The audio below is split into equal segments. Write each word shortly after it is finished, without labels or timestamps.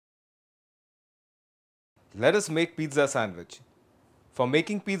Let us make pizza sandwich. For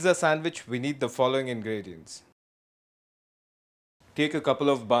making pizza sandwich, we need the following ingredients. Take a couple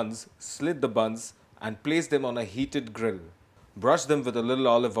of buns, slit the buns, and place them on a heated grill. Brush them with a little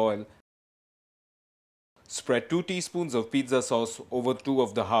olive oil. Spread 2 teaspoons of pizza sauce over two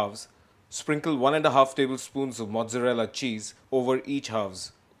of the halves. Sprinkle 1.5 tablespoons of mozzarella cheese over each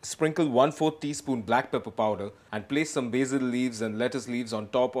halves. Sprinkle 1/4 teaspoon black pepper powder and place some basil leaves and lettuce leaves on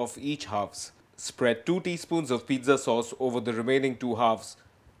top of each halves. Spread 2 teaspoons of pizza sauce over the remaining two halves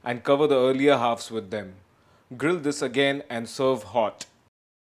and cover the earlier halves with them. Grill this again and serve hot.